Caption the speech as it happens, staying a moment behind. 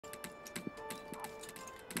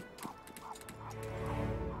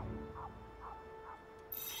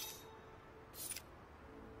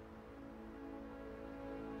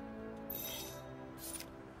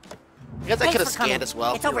guess I could have scanned as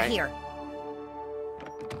well. It's over here.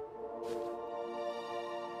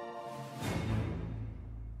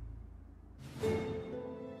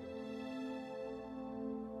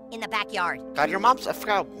 In the backyard. God, your mom's... I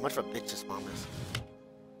forgot how much of a bitch this mom is.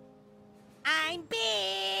 I'm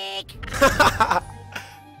big!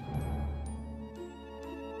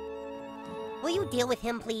 Will you deal with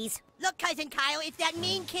him, please? Look, Cousin Kyle, it's that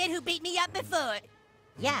mean kid who beat me up before.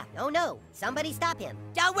 Yeah, oh no. Somebody stop him.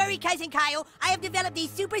 Don't worry, Cousin Kyle. I have developed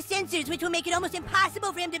these super sensors which will make it almost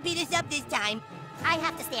impossible for him to beat us up this time. I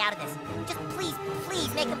have to stay out of this. Just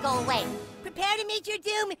please make him go away. Prepare to meet your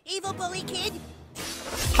doom, evil bully kid.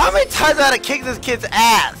 How many times I had to kick this kid's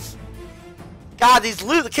ass? God, these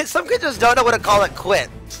kids, some kids just don't know what to call it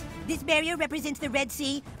quits. This barrier represents the Red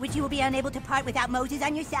Sea, which you will be unable to part without Moses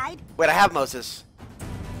on your side. Wait, I have Moses.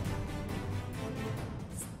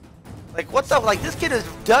 Like, what's up? Like, this kid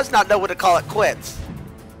does not know what to call it quits.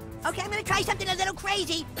 Okay, I'm gonna try something a little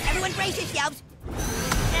crazy. Everyone brace yourselves.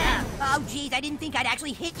 Oh, geez, I didn't think I'd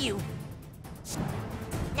actually hit you.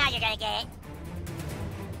 Now you're gonna get it.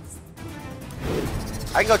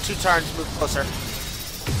 I can go 2 turns, move closer.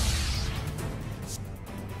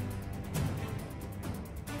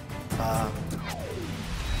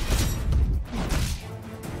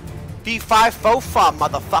 B5 faux fun,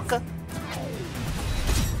 motherfucker.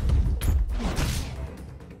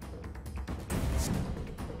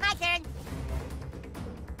 My turn.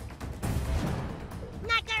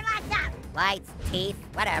 Knock their lights out. Lights, teeth,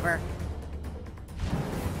 whatever.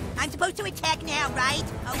 I'm supposed to attack now, right?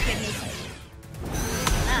 Oh, goodness.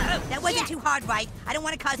 That wasn't too hard, right? I don't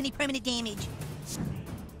want to cause any permanent damage.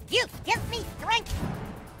 You give me strength.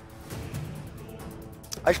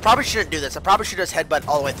 I probably shouldn't do this. I probably should just headbutt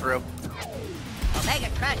all the way through. Omega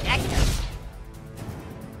Crush Extra.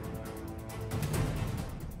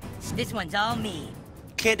 This one's all me.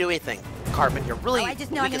 Can't do anything, Cartman. You're really Oh, I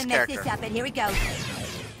just know I'm gonna mess this up, and here we go.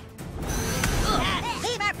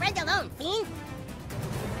 Leave our friend alone, fiend.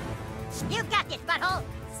 You've got this, butthole.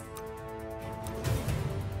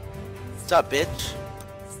 What's up, bitch?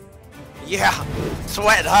 Yeah,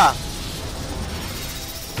 sweating, huh?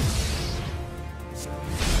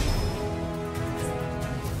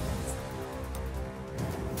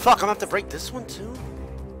 Fuck, I'm gonna have to break this one too?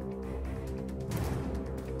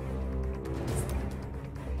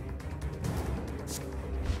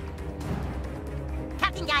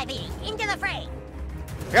 Captain Diabetes, into the fray.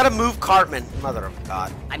 I gotta move Cartman. Mother of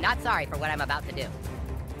God. I'm not sorry for what I'm about to do.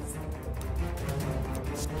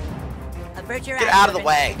 Avert your Get eyes, out of the children.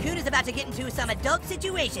 way. Coon is about to get into some adult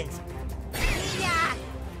situations. Yeah.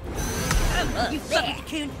 You fuck with the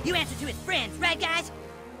Coon. You answer to his friends, right, guys?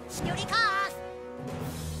 Duty calls.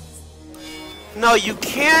 No, you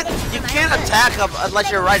can't attack him unless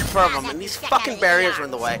you're right in front of him, and these fucking barriers are in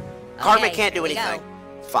the way. Cartman can't do anything.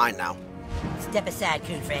 It's fine now. Step aside,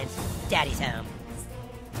 Coon friends. Daddy's home.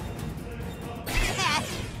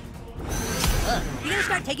 You gonna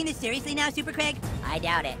start taking this seriously now, Super Craig? I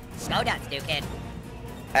doubt it. Go nuts, new kid.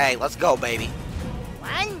 Hey, let's go, baby.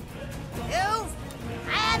 1, 2,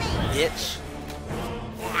 ready. Bitch.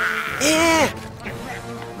 Yeah.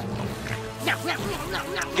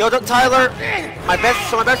 Yo, Tyler, my best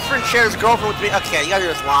friend shares girlfriend with me. Okay, you guys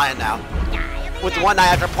are just lying now. With one night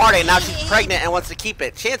after party, and now she's pregnant and wants to keep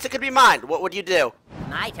it. Chance it could be mine. What would you do?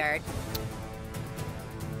 My turn.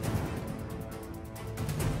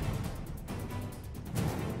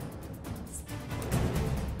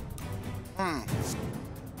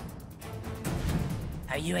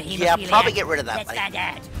 Are you a hemophiliac? Yeah, probably get rid of that. Let's find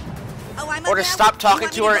out. Oh, I'm Or to stop talking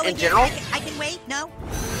to her in general. I can wait. No.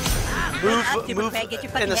 Move Craig, get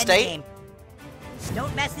your in the fucking head state. game.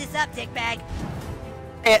 Don't mess this up, dickbag.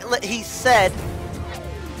 He said,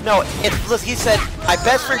 no, he said, my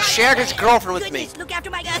best friend shared his girlfriend with me. Goodness, look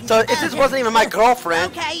after my gun. So if this wasn't even my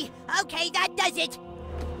girlfriend, Okay, that does it.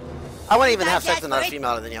 I wouldn't even have sex with another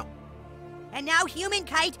female other than you. And now human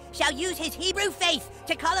kite shall use his Hebrew faith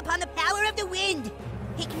to call upon the power of the wind.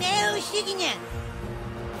 Hikmeo Shigina.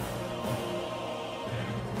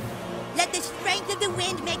 Let the strength of the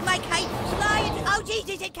wind make my kite fly into... Oh,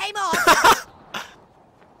 Jesus, it came off.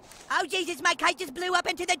 Oh, Jesus, my kite just blew up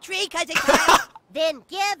into the tree, Cousin Kyle. Then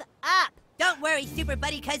give up. Don't worry, super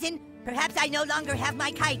buddy cousin. Perhaps I no longer have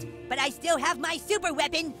my kite, but I still have my super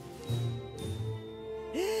weapon.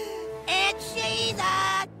 Aunt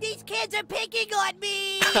Sheila! These kids are picking on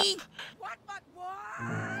me! What?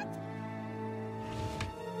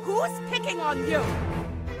 Who's picking on you?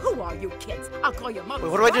 Who are you kids? I'll call your mother.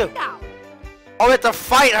 Wait, what do I do? Now. Oh, we have to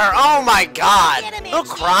fight her. Oh my God. Get him, Little Aunt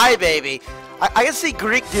crybaby. I can see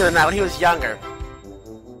Greek doing that when he was younger.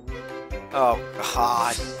 Oh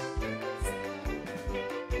God.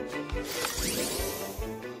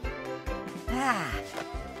 Ah.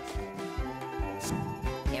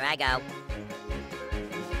 Here I go.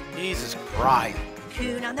 Jesus Christ.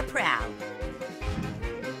 Coon on the prowl.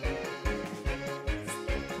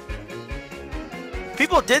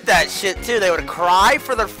 People did that shit too. They would cry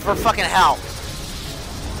for fucking help.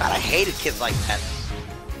 God, I hated kids like that.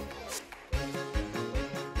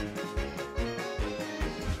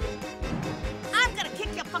 I'm gonna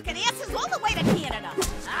kick your fucking asses all the way to Canada.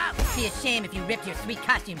 Oh, it'd be a shame if you ripped your sweet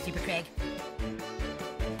costume, Super Craig.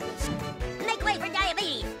 Make way for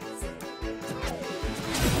diabetes.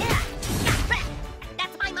 Yeah.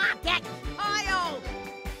 That's my mom, Dick. Kyle!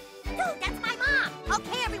 Dude, that's my mom.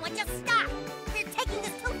 Okay, everyone, just stop. We're taking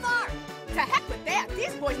this too far. To heck with that.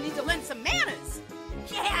 These boys need to learn some manners.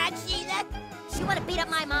 Yeah, Sheila. You want to beat up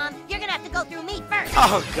my mom? You're gonna have to go through me first.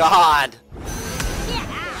 Oh God. Yeah.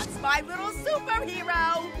 That's my little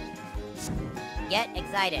superhero. Get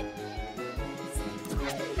excited.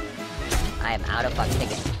 I am out of fuck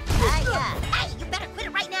ticket. Hey, you better quit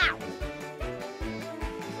it right now.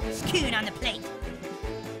 Coon on the plate.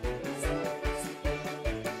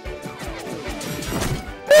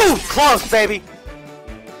 Woo! Close, baby.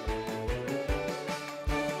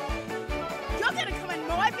 You're gonna come in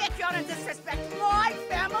my backyard and disrespect my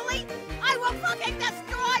family? I will fucking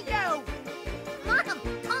destroy you! Mom,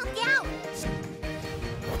 calm down.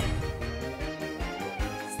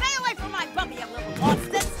 Stay away from my puppy, you little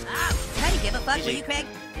monsters! Oh, can you give a fuck, will you, Craig?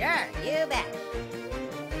 Sure, you bet.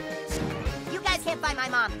 You guys can't find my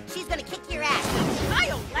mom. She's gonna kick your ass.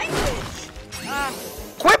 Kyle, language!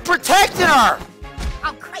 Quit protecting her.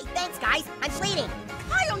 Oh, great, thanks, guys. I'm bleeding.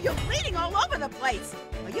 Kyle, you're bleeding all over the place.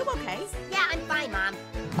 Are you okay? Yeah, I'm fine, Mom.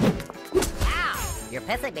 Ow, you're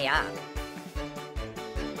pissing me off.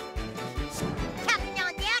 Captain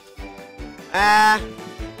on deck.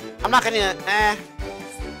 I'm not gonna.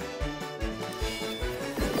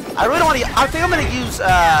 I really don't want to. I think I'm gonna use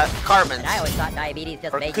Cartman's. And I always thought diabetes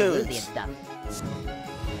just Or made you Coons. woozy and stuff.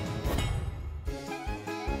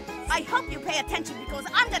 I hope you pay attention because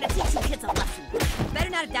I'm gonna teach you kids a lesson. Better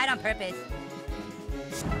not have died on purpose.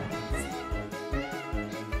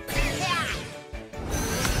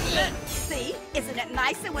 See? Isn't it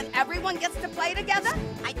nicer when everyone gets to play together?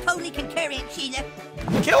 I totally concur, Aunt Sheila.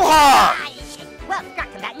 Kill her. Well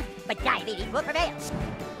struck, combatant, but diabetes will prevail.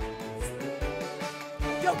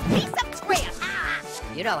 You piece of trash! Ah,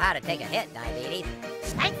 You know how to take a hit, diabetes.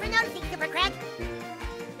 thanks for noticing, Super Craig.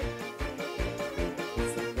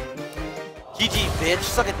 GG, bitch.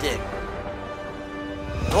 Suck a dick.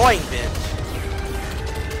 Annoying bitch.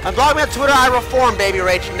 Unblock me on Twitter. I reform, baby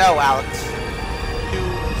rage. No, Alex.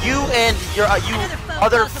 You and your you Another phone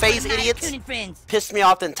other call for phase Coon idiots and friends. pissed me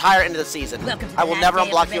off the entire end of the season. Welcome to the I will last never day of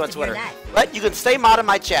unblock the you on rest of your Twitter. life. But you can stay mod in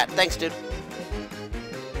my chat. Thanks, dude.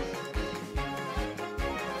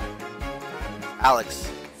 Alex.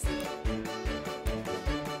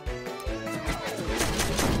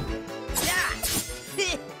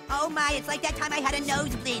 Oh my, it's like that time I had a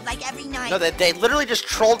nosebleed, like every night. No, they literally just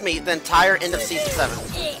trolled me the entire end of season 7.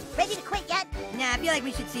 Ready to quit yet? Nah, I feel like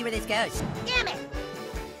we should see where this goes. Damn it!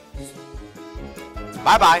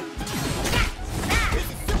 Bye-bye. This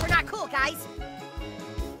is super not cool, guys.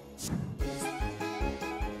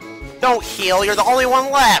 Don't heal. You're the only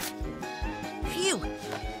one left. Phew.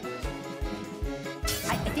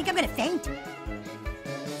 I think I'm gonna faint.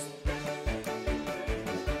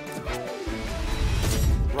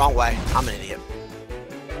 Wrong way. I'm an idiot.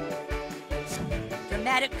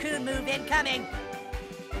 Dramatic coon move incoming.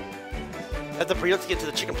 At the burrito to get to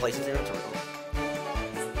the chicken places. They're into it.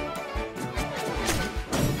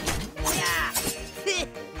 Yeah.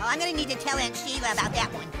 Oh, I'm gonna need to tell Aunt Sheila about that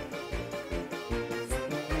one.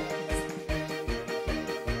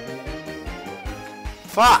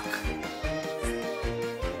 Fuck.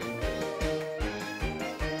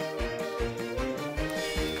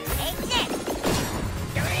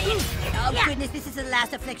 Oh goodness, this is the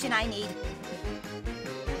last affliction I need.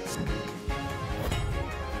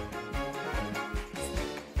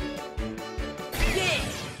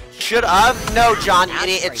 Should have? No, John, you Out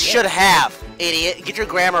idiot. for It you. should have, idiot. Get your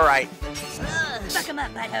grammar right. Fuck him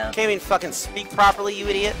up, butthole. Can't even fucking speak properly, you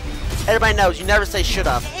idiot. Everybody knows you never say should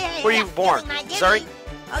have. Hey, Where you that's born? killing my Disney. Sorry?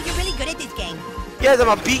 Oh, you're really good at this game. Yes, I'm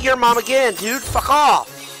gonna beat your mom again, dude. Fuck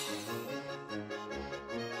off.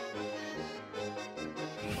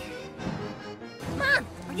 Mom,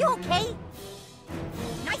 are you okay?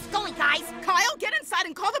 Nice going, guys. Kyle, get inside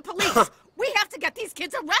and call the police. We have to get these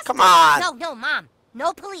kids arrested. Come on. No, Mom.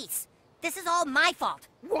 No police. This is all my fault.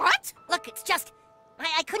 What? Look, it's just...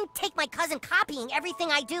 I couldn't take my cousin copying everything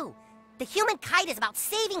I do. The human kite is about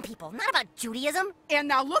saving people, not about Judaism. And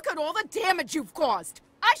now look at all the damage you've caused.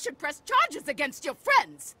 I should press charges against your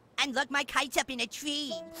friends. And look, my kite's up in a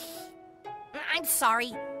tree. I'm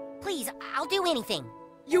sorry. Please, I'll do anything.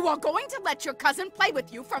 You are going to let your cousin play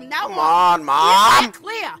with you from now Come on. on, Mom. Is that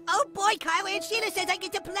clear? Oh boy, Kyle, Aunt Sheila says I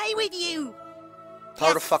get to play with you. Tell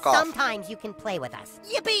her to fuck off. Sometimes you can play with us.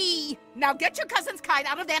 Yippee! Now get your cousin's kite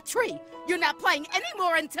out of that tree. You're not playing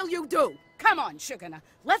anymore until you do. Come on, Sugarna.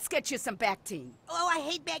 Let's get you some Bactine. Oh, I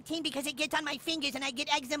hate Bactine because it gets on my fingers and I get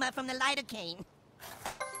eczema from the lidocaine.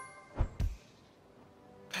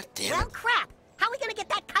 God damn Well, it. crap. How are we gonna get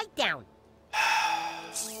that kite down?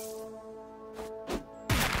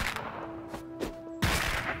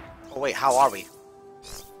 Oh, wait, how are we?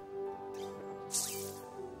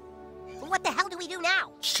 What the hell do we do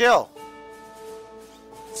now? Chill.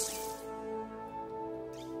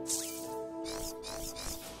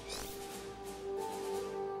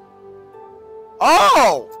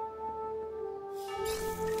 Oh!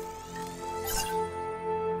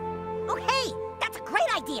 Oh, hey! That's a great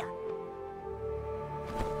idea!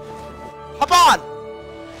 Hop on!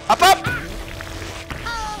 Up, up!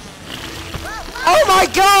 Whoa, Oh my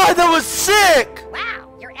god, that was sick!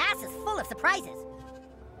 Wow, your ass is full of surprises.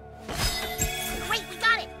 Great, we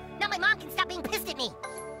got it! Now my mom can stop being pissed at me.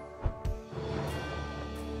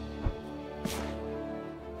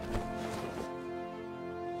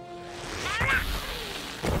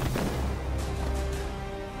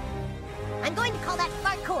 I'm going to call that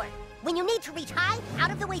fartcore. When you need to reach high,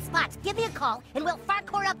 out-of-the-way spots, give me a call, and we'll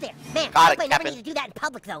fartcore up there. Man, Got I it, hope I never Captain. need to do that in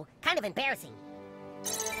public, though. Kind of embarrassing.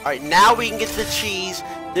 Alright, now we can get to the cheese,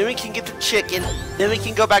 then we can get the chicken, then we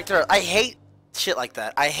can go back to... I hate shit like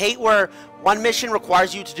that. I hate where one mission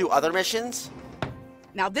requires you to do other missions.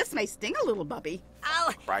 Now this may sting a little, Bubby.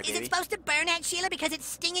 Oh, Right, is baby. it supposed to burn, Aunt Sheila? Because it's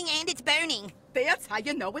stinging and it's burning. That's how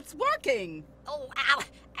you know it's working. Oh, ow,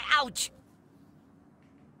 ouch.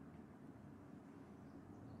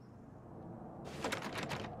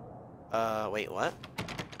 Wait, what?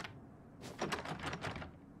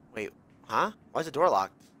 Wait, huh? Why is the door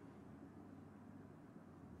locked?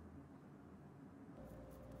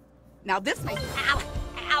 Now this may... Ow,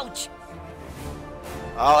 ouch.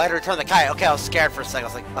 Oh, I had to return the kite. Okay, I was scared for a second.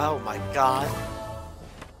 I was like, oh my god.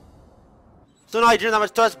 So now you're doing that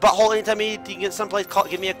much to us, butthole. Anytime you need to get someplace,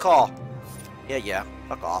 give me a call. Yeah.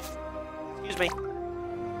 Fuck off. Excuse me.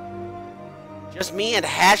 Just me and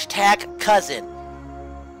hashtag cousin.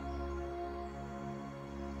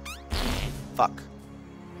 Fuck.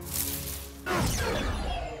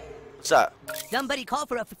 What's up? Somebody call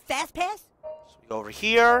for a fast pass? So we go over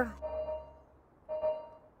here.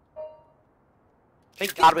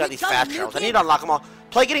 Thank God we got these fast travels. I need to unlock them all.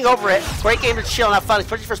 Play Getting Over It. Great game to chill and have fun,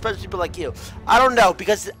 especially for special people like you. I don't know,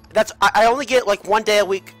 because that's I only get like 1 day a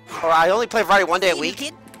week, or I only play Variety 1 day a week.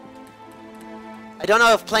 Kid? I don't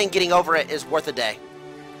know if playing Getting Over It is worth a day.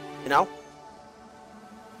 You know?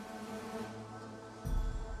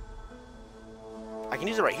 I can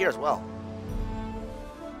use it right here as well.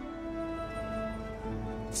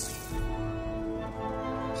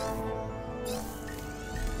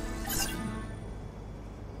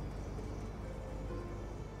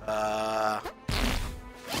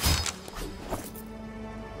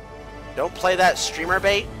 Don't play that streamer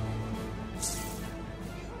bait.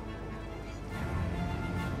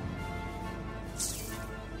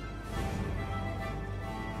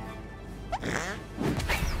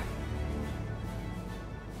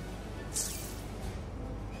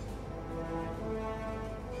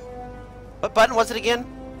 What button was it again?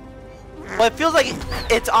 Well, it feels like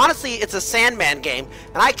it's honestly, it's a Sandman game,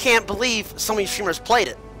 and I can't believe so many streamers played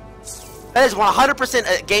it. That is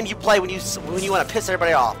 100% a game you play when you want to piss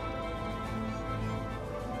everybody off.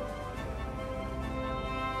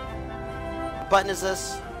 What button is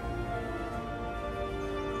this?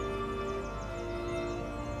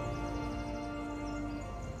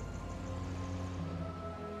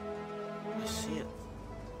 I see it.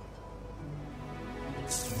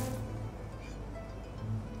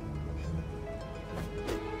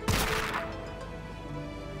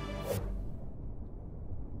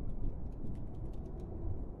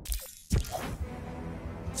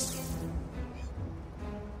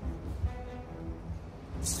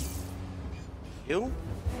 You?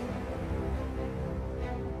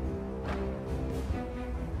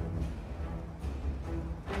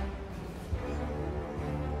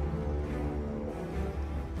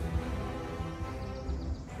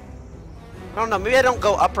 I don't know, maybe I don't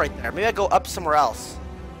go up right there. Maybe I go up somewhere else.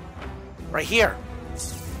 Right here.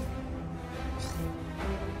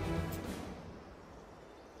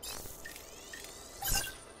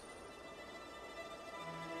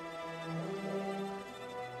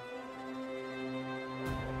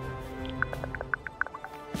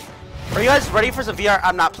 Are you guys ready for some VR?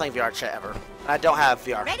 I'm not playing VR chat ever. I don't have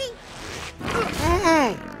VR. Ready?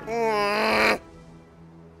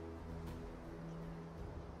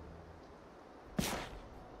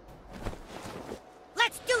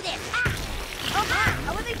 Let's do this! Ah! Oh my,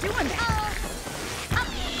 how are they doing that?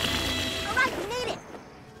 Alright, we made it!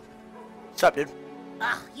 What's up, dude?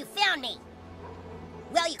 Oh, you found me!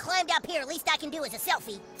 Well, you climbed up here, least I can do is a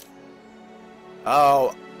selfie.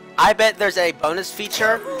 Oh, I bet there's a bonus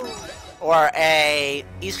feature or a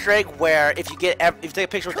Easter egg where if you take a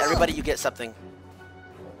picture with everybody, you get something.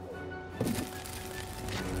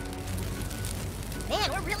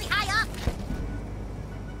 Man, we're really high up!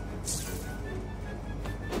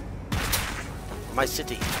 My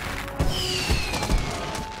city.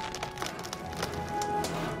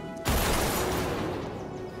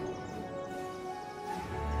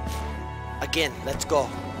 Again, let's go.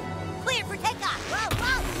 Clear for takeoff! Whoa,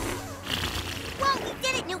 whoa! Whoa, we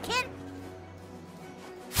did it, new kid!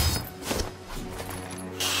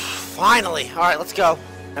 Finally! Alright, let's go.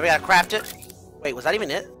 Now we gotta craft it. Wait, was that even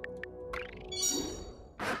it?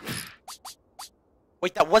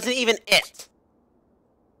 Wait, that wasn't even it!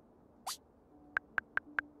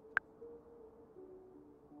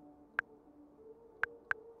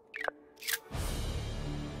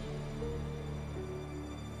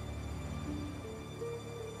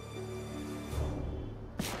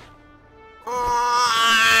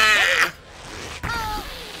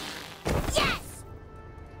 Yes!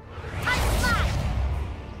 Time to fly!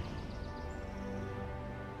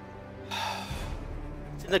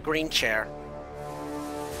 It's in the green chair.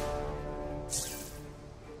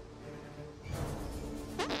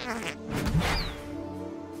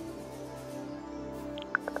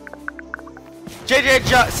 JJ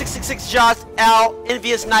 666 Jaws L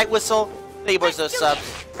Envious Night Whistle. Thank you boys those subs.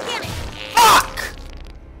 Damn it! Fuck!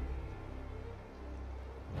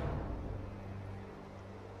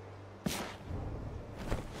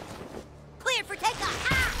 Clear for takeoff!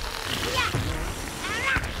 Ah! Yeah!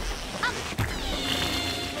 Ah! Up.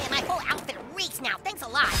 Man, my whole outfit reeks now. Thanks a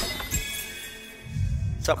lot.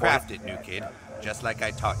 What's up, Craft it, new kid. Just like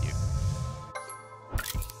I taught you.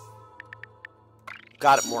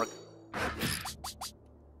 Got it, Morgan.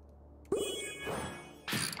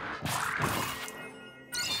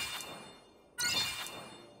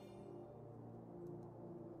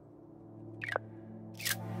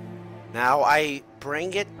 Now I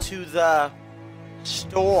bring it to the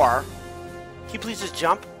store. Can you please just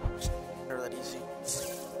jump? It's never that easy.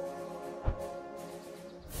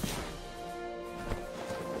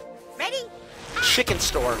 Ready? Chicken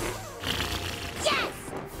store. Yes!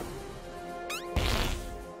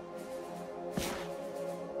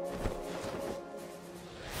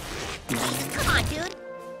 Come on, dude.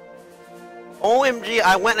 OMG,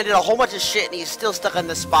 I went and did a whole bunch of shit and he's still stuck in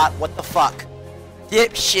this spot. What the fuck?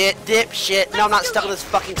 Dipshit, dipshit. No, I'm not stuck in this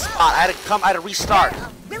fucking spot. I had to restart. You're,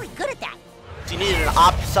 really good at that. So you needed an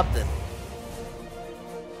op something.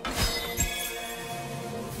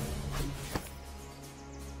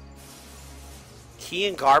 Key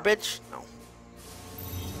and garbage? No.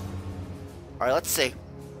 Alright, let's see.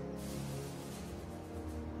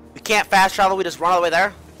 We can't fast travel, we just run all the way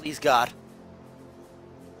there? Please God.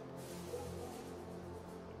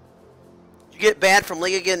 You get banned from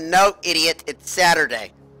League again? No, idiot. It's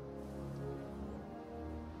Saturday.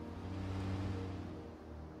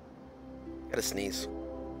 Gotta sneeze.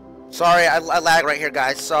 Sorry, I lag right here,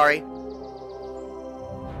 guys. Sorry.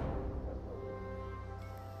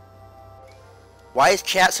 Why is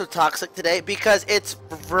chat so toxic today? Because it's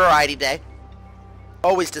Variety Day.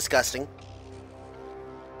 Always disgusting.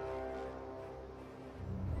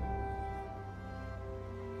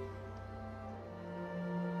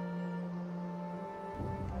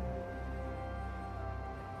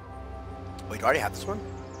 Wait, do I already have this one?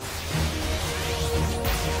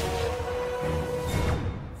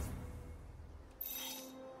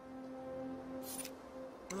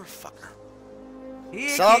 Motherfucker. Here,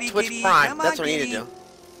 Sell out kitty, Twitch kitty. Prime. Come That's on, what I need to kitty. do.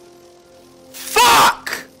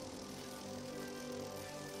 Fuck!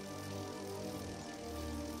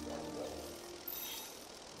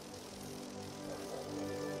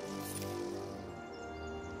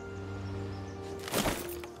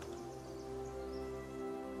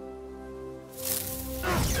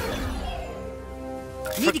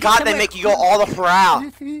 Need to get Forgot they somewhere make you go all the way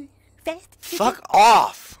around. fast. Fuck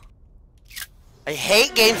off. I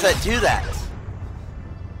hate games that do that.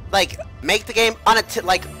 Like, make the game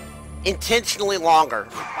intentionally longer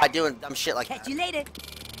by doing dumb shit like Catch that. you later.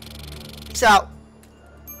 Peace out.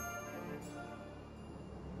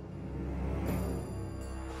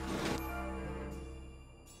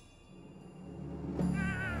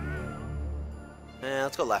 Yeah,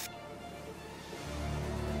 let's go left.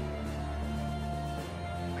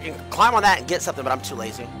 I can climb on that and get something, but I'm too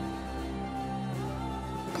lazy.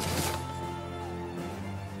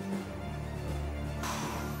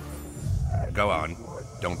 Go on.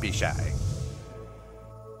 Don't be shy.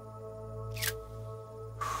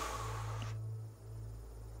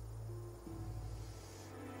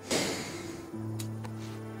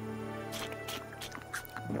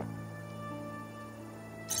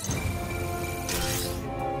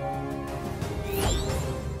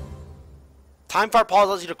 Time fire pause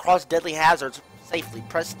allows you to cross deadly hazards safely.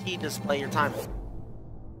 Press T to display your time.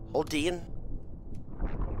 Hold D and...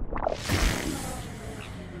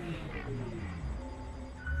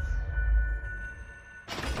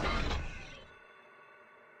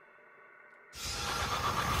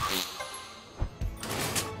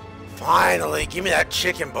 Finally, give me that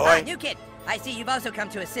chicken, boy. New kid, I see you've also come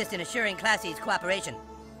to assist in assuring Classy's cooperation.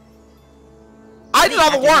 I did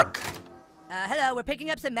all the work. Hello, we're picking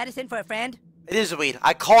up some medicine for a friend. It is weed.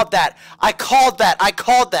 I called that. I called that. I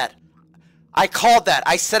called that. I called that.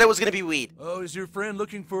 I said it was gonna be weed. Oh, is your friend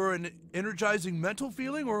looking for an energizing mental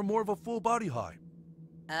feeling or more of a full body high?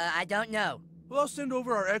 I don't know. Well, I'll send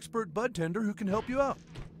over our expert bud tender who can help you out.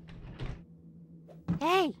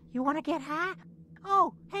 Hey, you want to get high?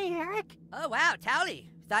 Oh, hey, Eric. Oh, wow,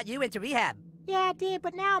 Towley. Thought you went to rehab. Yeah, I did,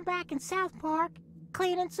 but now I'm back in South Park.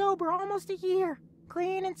 Clean and sober, almost a year.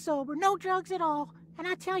 Clean and sober, no drugs at all. And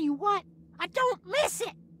I tell you what, I don't miss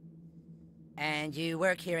it. And you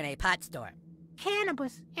work here in a pot store.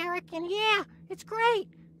 Cannabis, Eric, and yeah, it's great.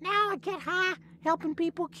 Now I get high, helping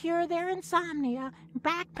people cure their insomnia,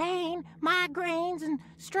 back pain, migraines, and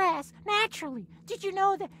stress naturally. Did you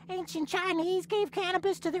know that ancient Chinese gave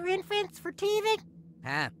cannabis to their infants for teething?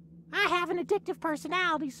 Huh? I have an addictive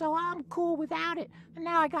personality, so I'm cool without it. And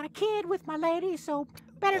now I got a kid with my lady, so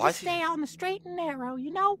better to stay on the straight and narrow,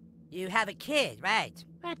 you know? You have a kid, right?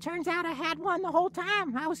 But it turns out I had one the whole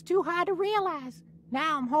time. I was too high to realize.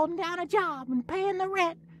 Now I'm holding down a job and paying the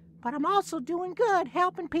rent. But I'm also doing good,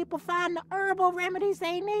 helping people find the herbal remedies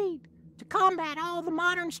they need to combat all the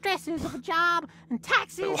modern stresses of a job and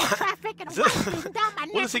taxes and traffic and a wife breathing down my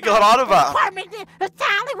neck. What is he going on about?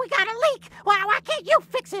 Tally, we got a leak. Why can't you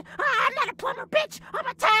fix it? I'm not a plumber, bitch. I'm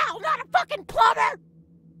a towel, not a fucking plumber.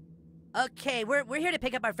 Okay, we're here to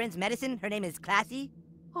pick up our friend's medicine. Her name is Classy.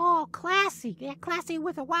 Oh, Classy. Yeah, Classy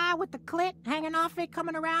with a Y with the clit hanging off it,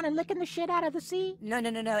 coming around and licking the shit out of the sea. No.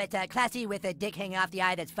 It's Classy with a dick hanging off the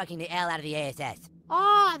eye that's fucking the L out of the ASS.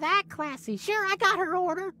 Oh, that Classy. Sure, I got her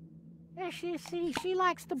order. Yeah, she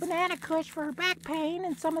likes the banana kush for her back pain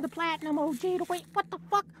and some of the platinum OG to wait. What the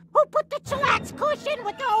fuck? Who put the chillax kush in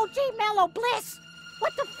with the OG mellow bliss?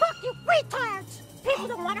 What the fuck, you retards? People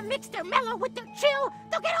don't want to mix their mellow with their chill.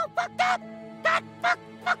 They'll get all fucked up. God, fuck.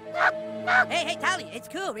 Hey, Tally, it's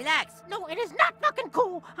cool. Relax. No, it is not fucking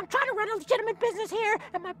cool. I'm trying to run a legitimate business here,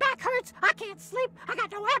 and my back hurts. I can't sleep. I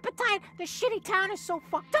got no appetite. This shitty town is so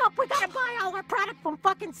fucked up. We gotta buy all our product from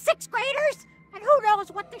fucking 6th graders. And who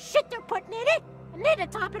knows what the shit they're putting in it. And then to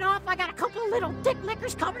top it off, I got a couple of little dick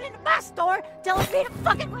lickers coming into my store telling me to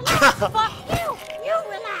fucking relax. Fuck you. You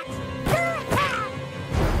relax. You're a town.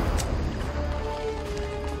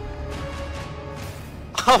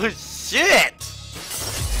 Oh, shit!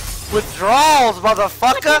 Withdrawals,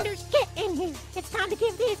 motherfucker! Pretenders, get in here. It's time to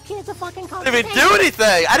give these kids a fucking I didn't even do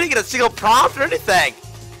anything! I didn't get a single prompt or anything!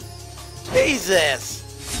 Jesus!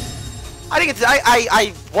 I didn't get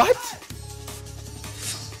to, what?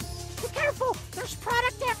 Be careful! There's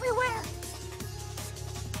product everywhere!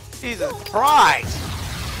 Jesus Christ!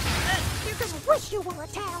 You're gonna wish you were a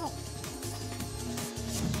towel!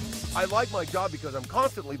 I like my job because I'm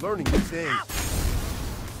constantly learning new things.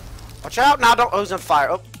 Watch out! Now don't. Oh, he's on fire.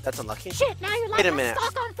 Oh, that's unlucky. Shit, now you're Wait like a minute.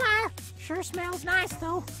 stock on fire! Sure smells nice,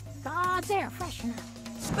 though. God's air freshener.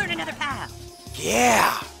 Burn another pile.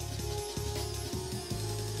 Yeah!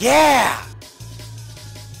 Yeah!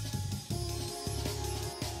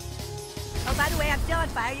 Oh, by the way, I'm still on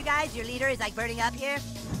fire, you guys. Your leader is, like, burning up here.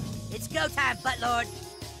 It's go time, buttlord.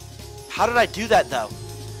 How did I do that, though?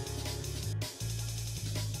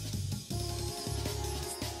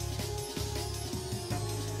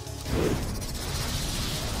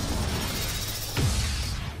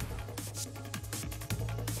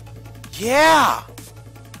 Yeah!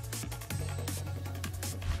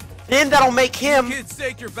 Then that'll make him Kids,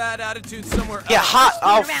 take your bad attitude somewhere get else. hot.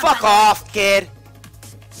 Oh, fuck off, kid.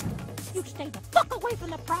 You stay the fuck away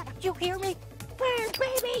from the product, you hear me? Where's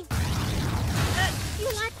baby? You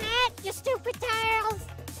like that, you stupid towels?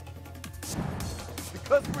 The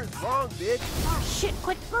customer is wrong, bitch. Oh shit,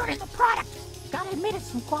 quit burning the product. Gotta admit it's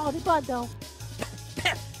some quality bud, though.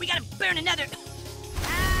 We gotta burn another.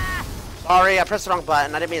 Sorry, I pressed the wrong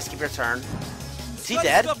button. I didn't mean to skip your turn. Is he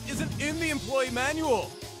dead? Stuff isn't in the employee manual.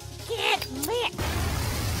 Get lit.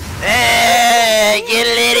 Hey, get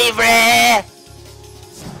litty, bruh.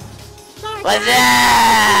 Sorry, What's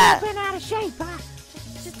guys. up? I've been out of shape.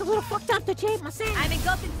 Just a little fucked up to shape myself. I'm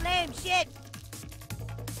engulfed in flames, shit!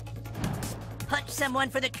 Punch someone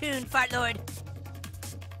for the coon, fart lord.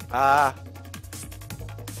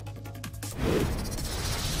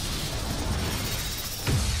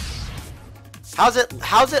 How's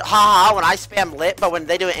it haha when I spam lit, but when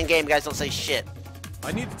they do it in game, guys don't say shit.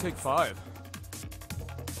 I need to take 5.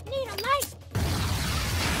 Need a light.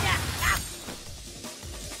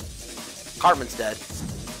 Cartman's dead.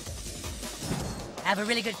 I have a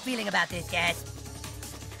really good feeling about this, guys.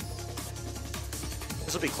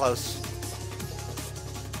 This will be close.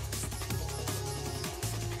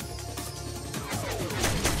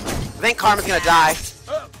 I think Cartman's gonna die.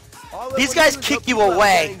 These guys kick you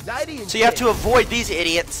away, so you have to avoid these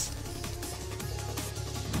idiots.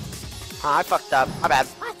 I fucked up. My bad.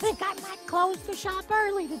 I think I might close the shop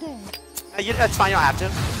early today. That's fine. You don't have to.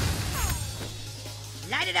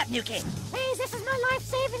 Light it up, new kid. Hey, this is my life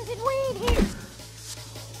savings in weed here.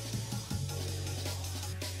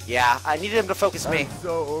 Yeah, I needed him to focus me. I'm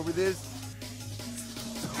so over this.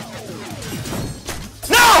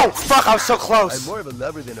 No! Fuck! I was so close. I'm more of a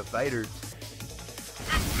lover than a fighter.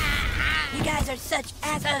 You guys are such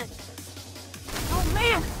assholes. Oh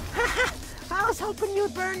man, I was hoping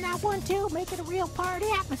you'd burn that one too, make it a real party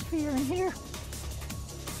atmosphere in here.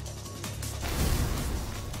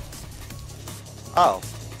 Oh.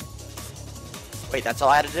 Wait, that's all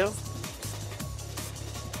I had to do?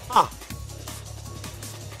 Huh.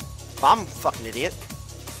 Well, I'm a fucking idiot.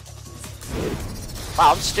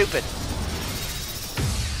 Wow, I'm stupid.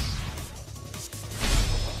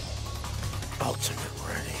 Ultimate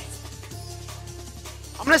ready.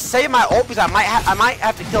 I'm gonna save my ult because I might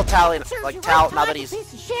have to kill Tal in, Serves like you Tal right, now Todd, that you he's.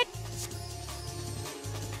 piece of shit.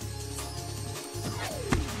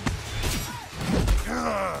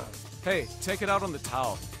 Hey, take it out on the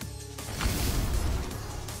towel.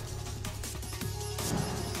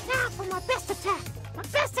 Now for my best attack. My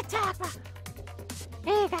best attack.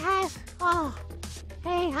 Hey guys. Oh.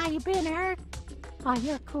 Hey, how you been, Eric? Oh,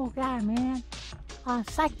 you're a cool guy, man. I'm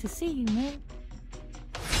psyched to see you, man.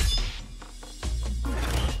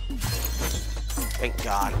 Thank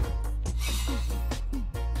God.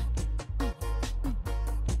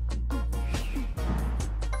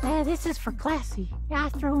 Yeah, this is for Classy. Yeah, I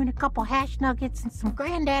threw in a couple hash nuggets and some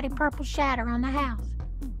granddaddy purple shatter on the house.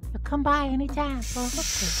 You'll come by anytime, so look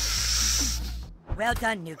good. Well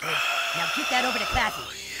done, new kid. Now get that over to Classy.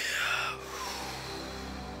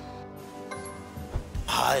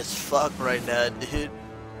 High as fuck right now, dude.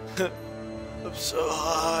 I'm so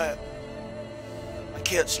high. I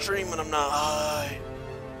can't stream when I'm not high.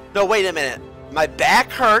 No, wait a minute. My back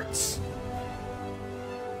hurts.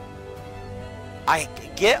 I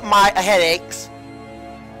get my headaches.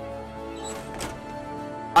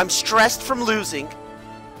 I'm stressed from losing.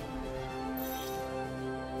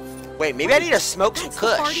 Wait, maybe I need to smoke some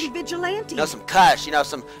kush. vigilante. You know, some kush. You know,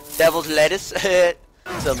 some devil's lettuce,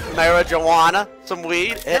 some marijuana, some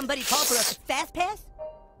weed. Somebody call for a fast pass?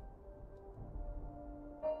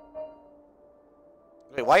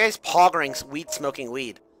 Wait, why are you guys poggering weed smoking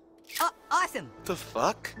weed? Awesome. The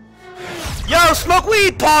fuck? Yo, smoke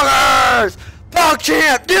weed, poggers! Pog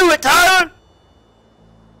champ, do it, Tyler!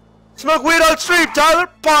 Smoke weed on stream, Tyler!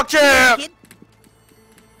 Pog champ! Kid.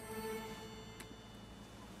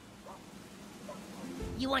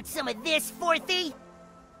 You want some of this, Fourthy?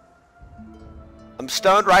 I'm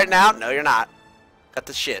stoned right now. No, you're not. Got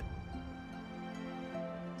the shit.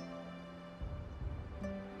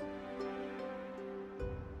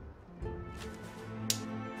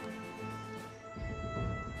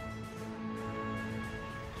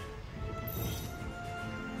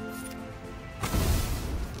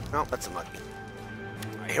 No, that's a monkey.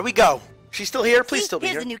 Alright, here we go. She's still here? Please still be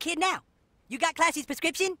Here's here. the new kid now. You got Classy's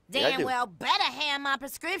prescription? Yeah, I Damn do. well better hand my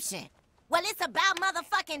prescription. Well, it's about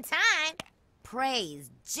motherfucking time.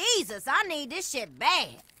 Praise Jesus, I need this shit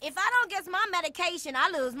bad. If I don't get my medication, I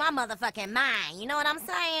lose my motherfucking mind. You know what I'm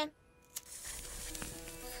saying?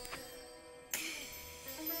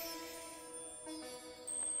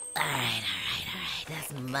 All right.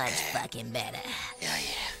 That's much fucking better. Yeah.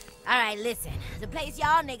 All right, listen. The place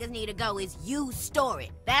y'all niggas need to go is U Store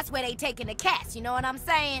It. That's where they taking the cats. You know what I'm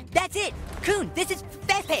saying? That's it. Coon, this is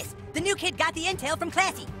Fast Pass. The new kid got the intel from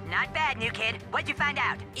Classy. Not bad, new kid. What'd you find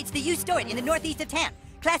out? It's the U Store It in the northeast of town.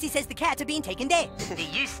 Classy says the cats are being taken there. The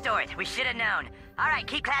U Store It. We should have known. All right,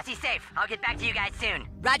 keep Classy safe. I'll get back to you guys soon.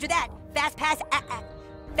 Roger that. Fast Pass.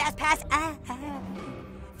 Fast pass,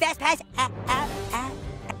 fast pass,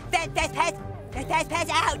 fast pass, fast pass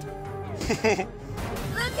out.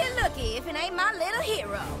 Looky, if it ain't my little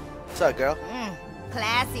hero. What's up, girl?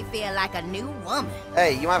 Classy feel like a new woman.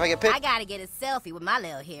 Hey, you mind if I get picked? I gotta get a selfie with my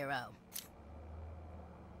little hero.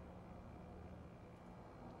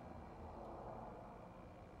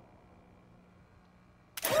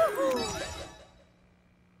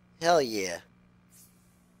 Hell yeah.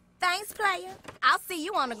 Thanks, player. I'll see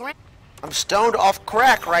you on the ground. I'm stoned off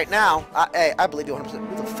crack right now. Hey, I believe you 100%.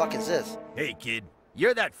 Who the fuck is this? Hey, kid.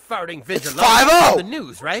 You're that farting vigilante 5-0! on the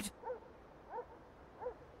news, right?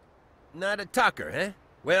 Not a talker, huh?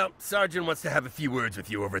 Well, Sergeant wants to have a few words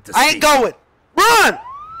with you over at the I ain't going! Run!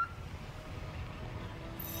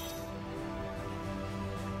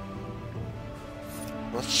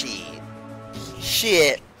 Well,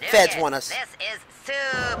 shit. Feds want us. This is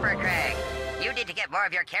Super Craig. You need to get more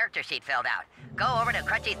of your character sheet filled out. Go over to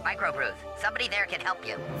Crunchy's microbrews. Somebody there can help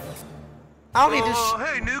you. I don't need to.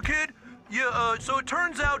 Hey, new kid. Yeah, so it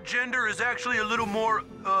turns out gender is actually a little more,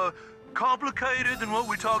 complicated than what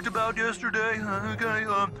we talked about yesterday. Okay,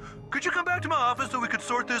 could you come back to my office so we could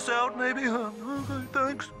sort this out, maybe? Okay,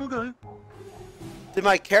 thanks. Okay. Did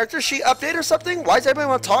my character sheet update or something? Why does everybody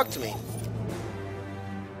want to talk to me?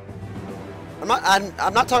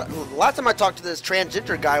 I'm not talking. Last time I talked to this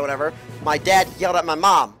transgender guy, or whatever, my dad yelled at my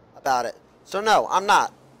mom about it. So no, I'm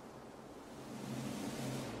not.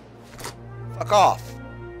 Fuck off.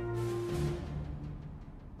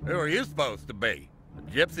 Who are you supposed to be? A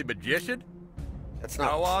gypsy magician? That's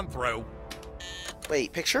not. Go on through.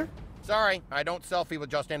 Wait, picture? Sorry, I don't selfie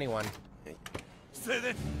with just anyone.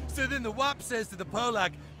 So then the wop says to the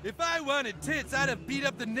Polak, if I wanted tits, I'd have beat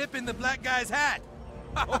up the nip in the black guy's hat.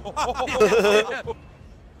 Oh,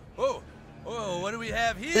 what do we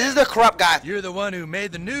have here? This is the corrupt guy. You're the one who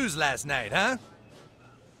made the news last night, huh?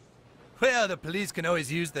 Well, the police can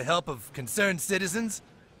always use the help of concerned citizens.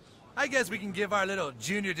 I guess we can give our little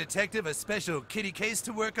junior detective a special kitty case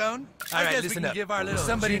to work on. All right, listen up. Give our little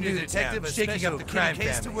somebody new detective a shaking up the crime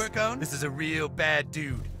case to work on. This is a real bad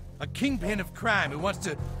dude. A kingpin of crime who wants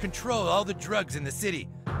to control all the drugs in the city.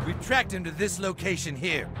 We've tracked him to this location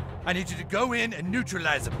here. I need you to go in and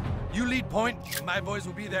neutralize him. You lead point, my boys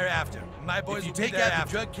will be there after. My boys will take out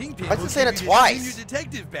the drug kingpin. Why does it say it twice? Junior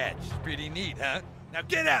detective badge. Pretty neat, huh? Now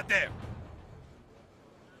get out there.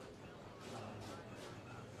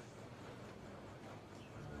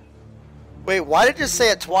 Wait, why did it just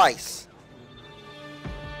say it twice?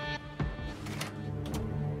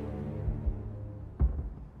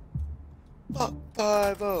 Fuck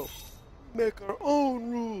 5-0. Make our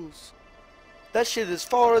own rules. That shit is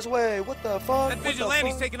far as way. What the fuck? That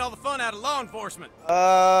vigilante's taking all the fun out of law enforcement.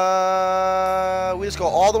 We just go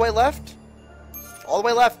all the way left? All the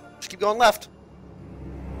way left. Just keep going left.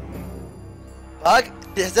 Bug?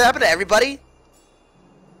 Does that happen to everybody?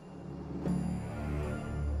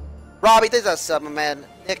 Robbie, thanks for that sub, my man.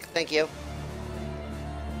 Nick, thank you.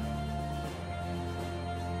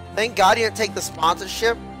 Thank God you didn't take the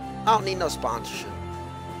sponsorship. I don't need no sponsorship.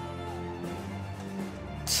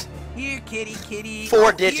 Here, kitty, kitty.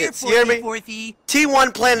 4 digits, you hear me? Fourthy.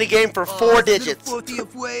 T1 playing the game for 4 digits. Fourthy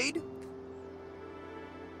of Wade.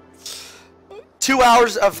 2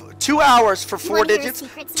 hours for 4 digits.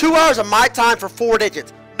 2 hours of my time for 4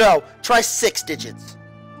 digits. No, try 6 digits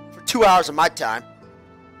for 2 hours of my time.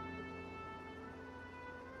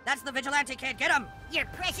 That's the vigilante kid. Get him. Your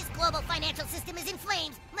precious global financial system is in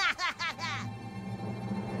flames.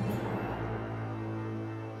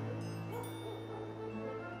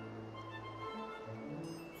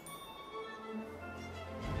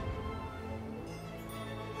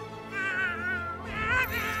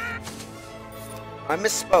 I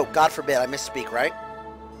misspoke. God forbid I misspeak, right?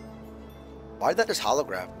 Why did that just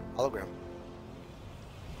hologram?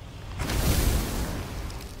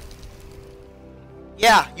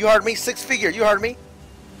 Yeah, you heard me. 6 figure. You heard me.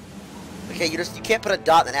 Okay, you can't put a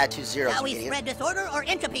dot and then add 2 zeros. Shall we spread disorder or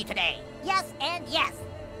entropy today? Yes and yes.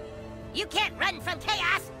 You can't run from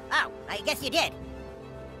chaos. Oh, I guess you did.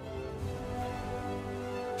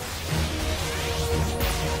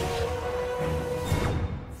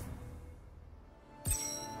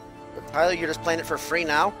 Tyler, you're just playing it for free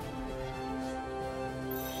now?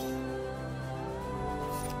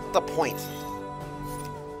 What's the point?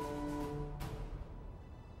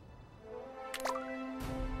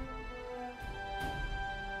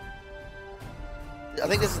 I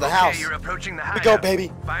think this is the house. You're approaching the We go,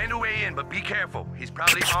 baby. Find a way in, but be careful. He's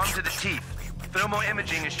probably armed to the teeth. Thermal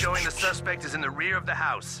imaging is showing the suspect is in the rear of the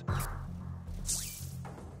house.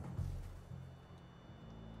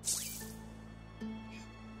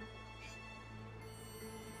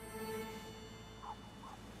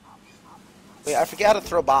 Wait, I forget how to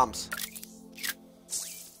throw bombs.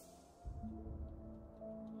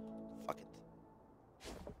 Fuck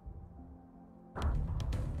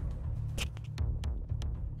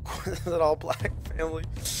it. Is it all black family?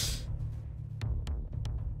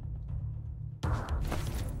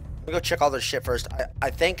 Let me go check all this shit first. I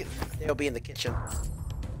think they'll be in the kitchen.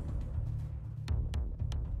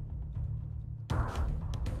 Oh,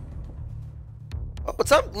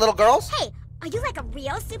 what's up, little girls? Hey, are you like a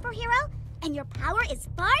real superhero? And your power is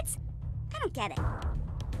farts? I don't get it.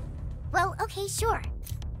 Well, okay, sure.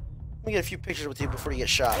 Let me get a few pictures with you before you get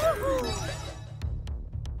shot.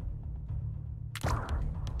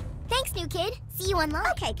 Thanks, new kid. See you online.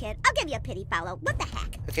 Okay, kid. I'll give you a pity follow. What the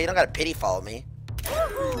heck? Okay, you don't gotta pity follow me.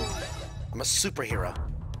 I'm a superhero.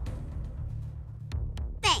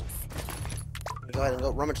 Thanks. Let me go ahead and go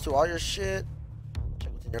rummage through all your shit.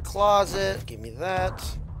 Check what's in your closet. Give me that.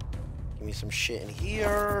 Give me some shit in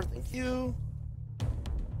here. Thank you.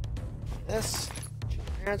 This. Check your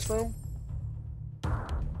parents' room.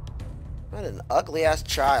 What an ugly ass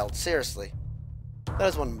child. Seriously. That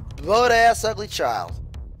is one blood ass ugly child.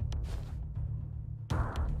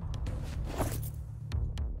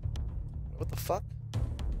 What the fuck?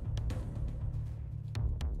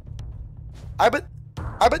 I bet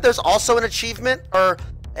there's also an achievement or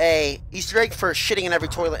a Easter egg for shitting in every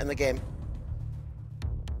toilet in the game.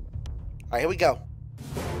 Alright, here we go.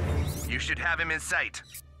 You should have him in sight.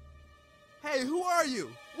 Hey, who are you?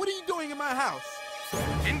 What are you doing in my house?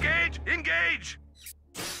 Engage! Engage!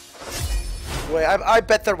 Wait, I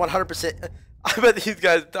bet they're 100%. I bet these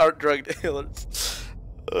guys aren't drug dealers.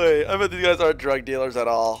 Wait, I bet these guys aren't drug dealers at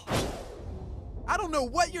all. I don't know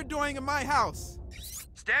what you're doing in my house.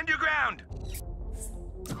 Stand your ground!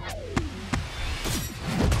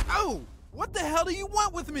 Oh! What the hell do you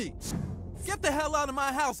want with me? Get the hell out of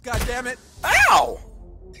my house, goddammit! Ow!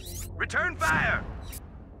 Return fire!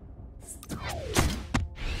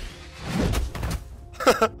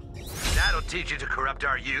 That'll teach you to corrupt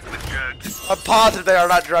our youth with drugs. I'm positive they are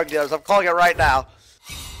not drug dealers. I'm calling it right now.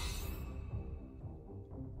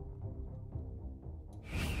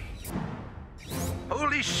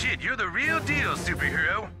 Holy shit, you're the real deal,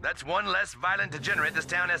 superhero. That's one less violent degenerate this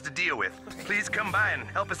town has to deal with. Please come by and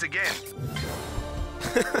help us again.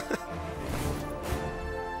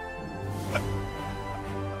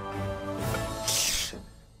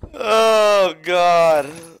 Oh,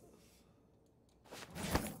 God.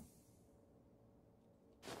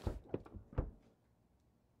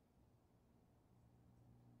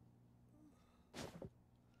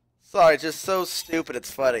 Sorry, just so stupid,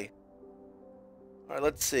 it's funny. Alright,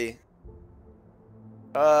 let's see.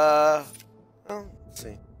 Let's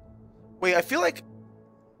see. Wait, I feel like...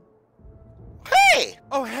 Hey!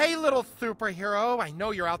 Oh, hey, little superhero. I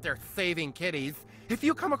know you're out there saving kitties. If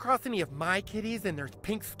you come across any of my kitties and there's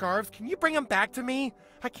pink scarves, can you bring them back to me?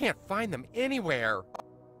 I can't find them anywhere.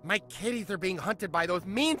 My kitties are being hunted by those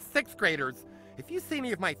mean 6th graders. If you see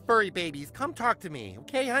any of my furry babies, come talk to me,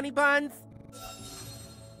 okay, honey buns?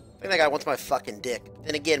 I think that guy wants my fucking dick.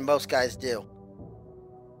 Then again, most guys do.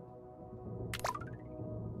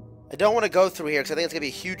 I don't want to go through here because I think it's going to be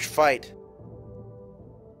a huge fight.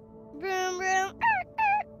 Vroom, vroom.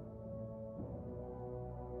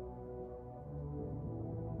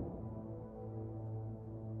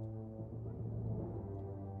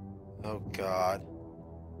 Oh, God.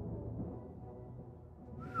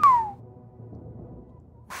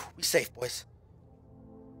 Be safe, boys.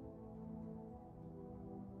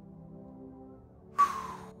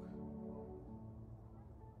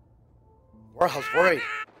 Warhol's worried.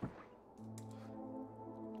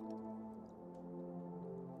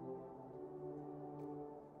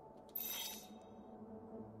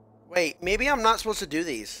 Wait, maybe I'm not supposed to do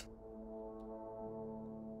these.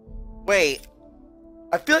 Wait.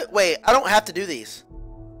 I feel like, wait, I don't have to do these.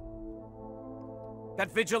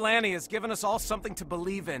 That vigilante has given us all something to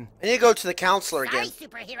believe in. I need to go to the counselor again. Sorry,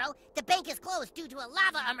 superhero. The bank is closed due to a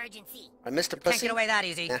lava emergency. I missed a Can't pussy. get away that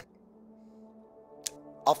easy. Yeah.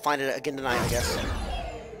 I'll find it again tonight, I guess.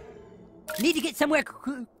 Need to get somewhere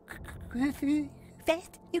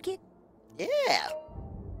fast, you kid? Yeah.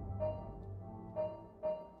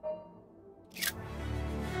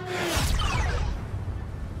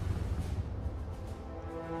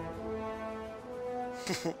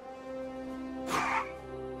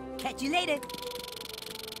 Catch you later.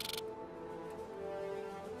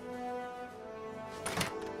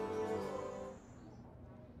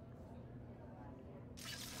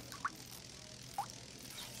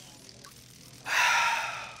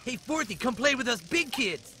 Hey, Forthy, come play with us big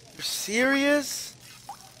kids. You're serious?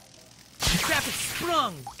 Traffic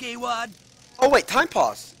sprung, gaywad. Oh, wait, time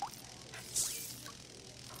pause.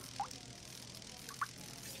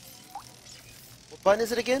 What button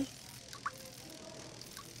is it again?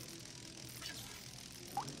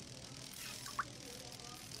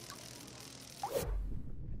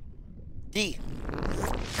 D.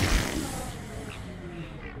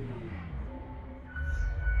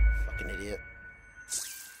 Fucking idiot.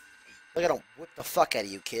 Look, I don't whip the fuck out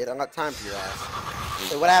of you, kid. I'm not time for your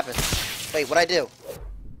ass. Wait, what happened? Wait, what'd I do?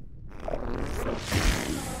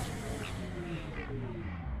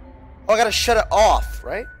 Oh, I gotta shut it off,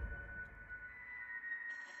 right?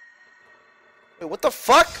 Wait, what the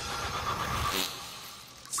fuck?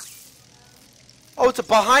 Oh, it's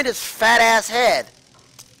behind his fat ass head.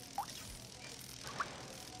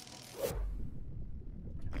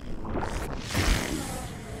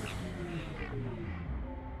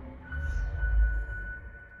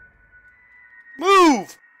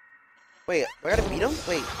 Move! Wait, I gotta beat him?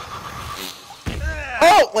 Wait.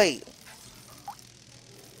 Oh, wait.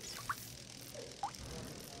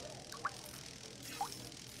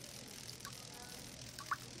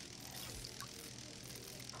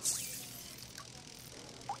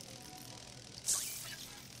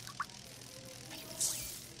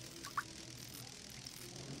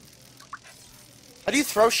 How do you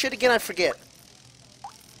throw shit again? I forget.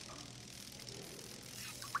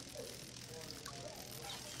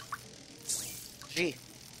 G.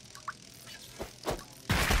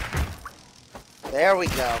 There we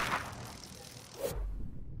go.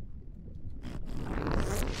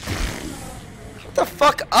 What the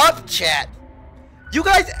fuck up, chat? You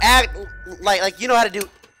guys act like you know how to do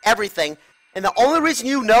everything, and the only reason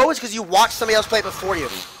you know is because you watched somebody else play it before you.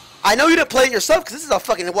 I know you didn't play it yourself because this is a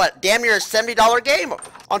fucking, what, damn near a $70 game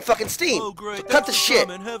on fucking Steam. Oh, great. So cut the shit.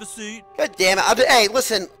 Have a seat. God damn it. Hey,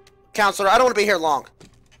 listen, counselor, I don't want to be here long.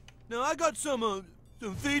 Now, I got some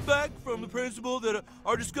feedback from the principal that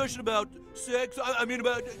our discussion about sex, I mean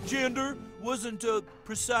about gender, wasn't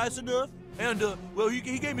precise enough. And, well,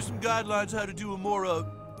 he gave me some guidelines how to do a more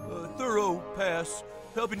thorough pass,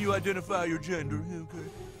 helping you identify your gender. Okay.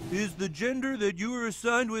 Is the gender that you were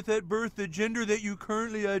assigned with at birth the gender that you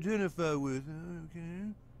currently identify with?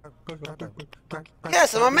 Okay.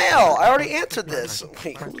 Yes, I'm a male. I already answered this.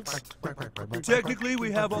 Technically,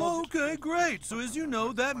 we have all... Okay, great. So as you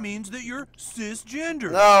know, that means that you're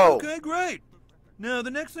cisgender. No. Okay, great. Now,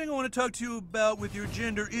 the next thing I want to talk to you about with your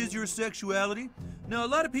gender is your sexuality. Now, a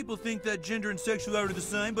lot of people think that gender and sexuality are the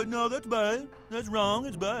same, but no, that's bi. That's wrong.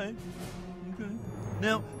 It's bi. Okay.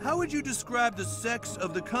 Now, how would you describe the sex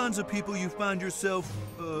of the kinds of people you find yourself,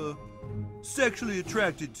 sexually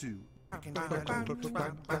attracted to?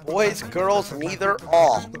 Boys, girls, neither,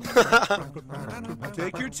 all.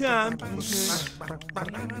 Take your time.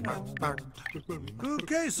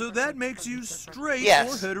 Okay, so that makes you straight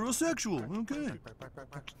yes. or heterosexual. Okay.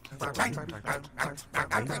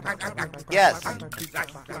 Yes.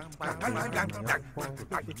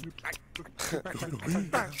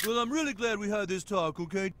 Well, I'm really glad we had this talk,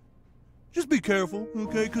 okay? Just be careful,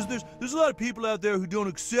 okay? Because there's a lot of people out there who don't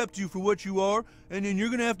accept you for what you are, and then you're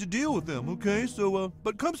going to have to deal with them, okay? So,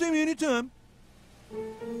 but come see me anytime.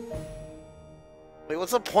 Wait,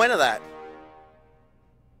 what's the point of that?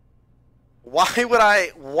 Why would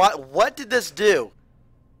I... What did this do?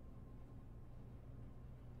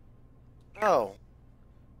 Oh.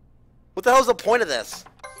 What the hell's the point of this?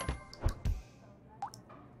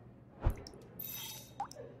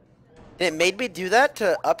 It made me do that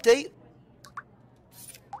to update?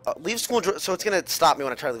 Leave school, so it's gonna stop me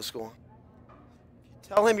when I try to leave school.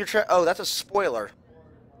 Tell him you're oh, that's a spoiler.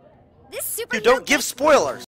 This super. You don't give spoilers.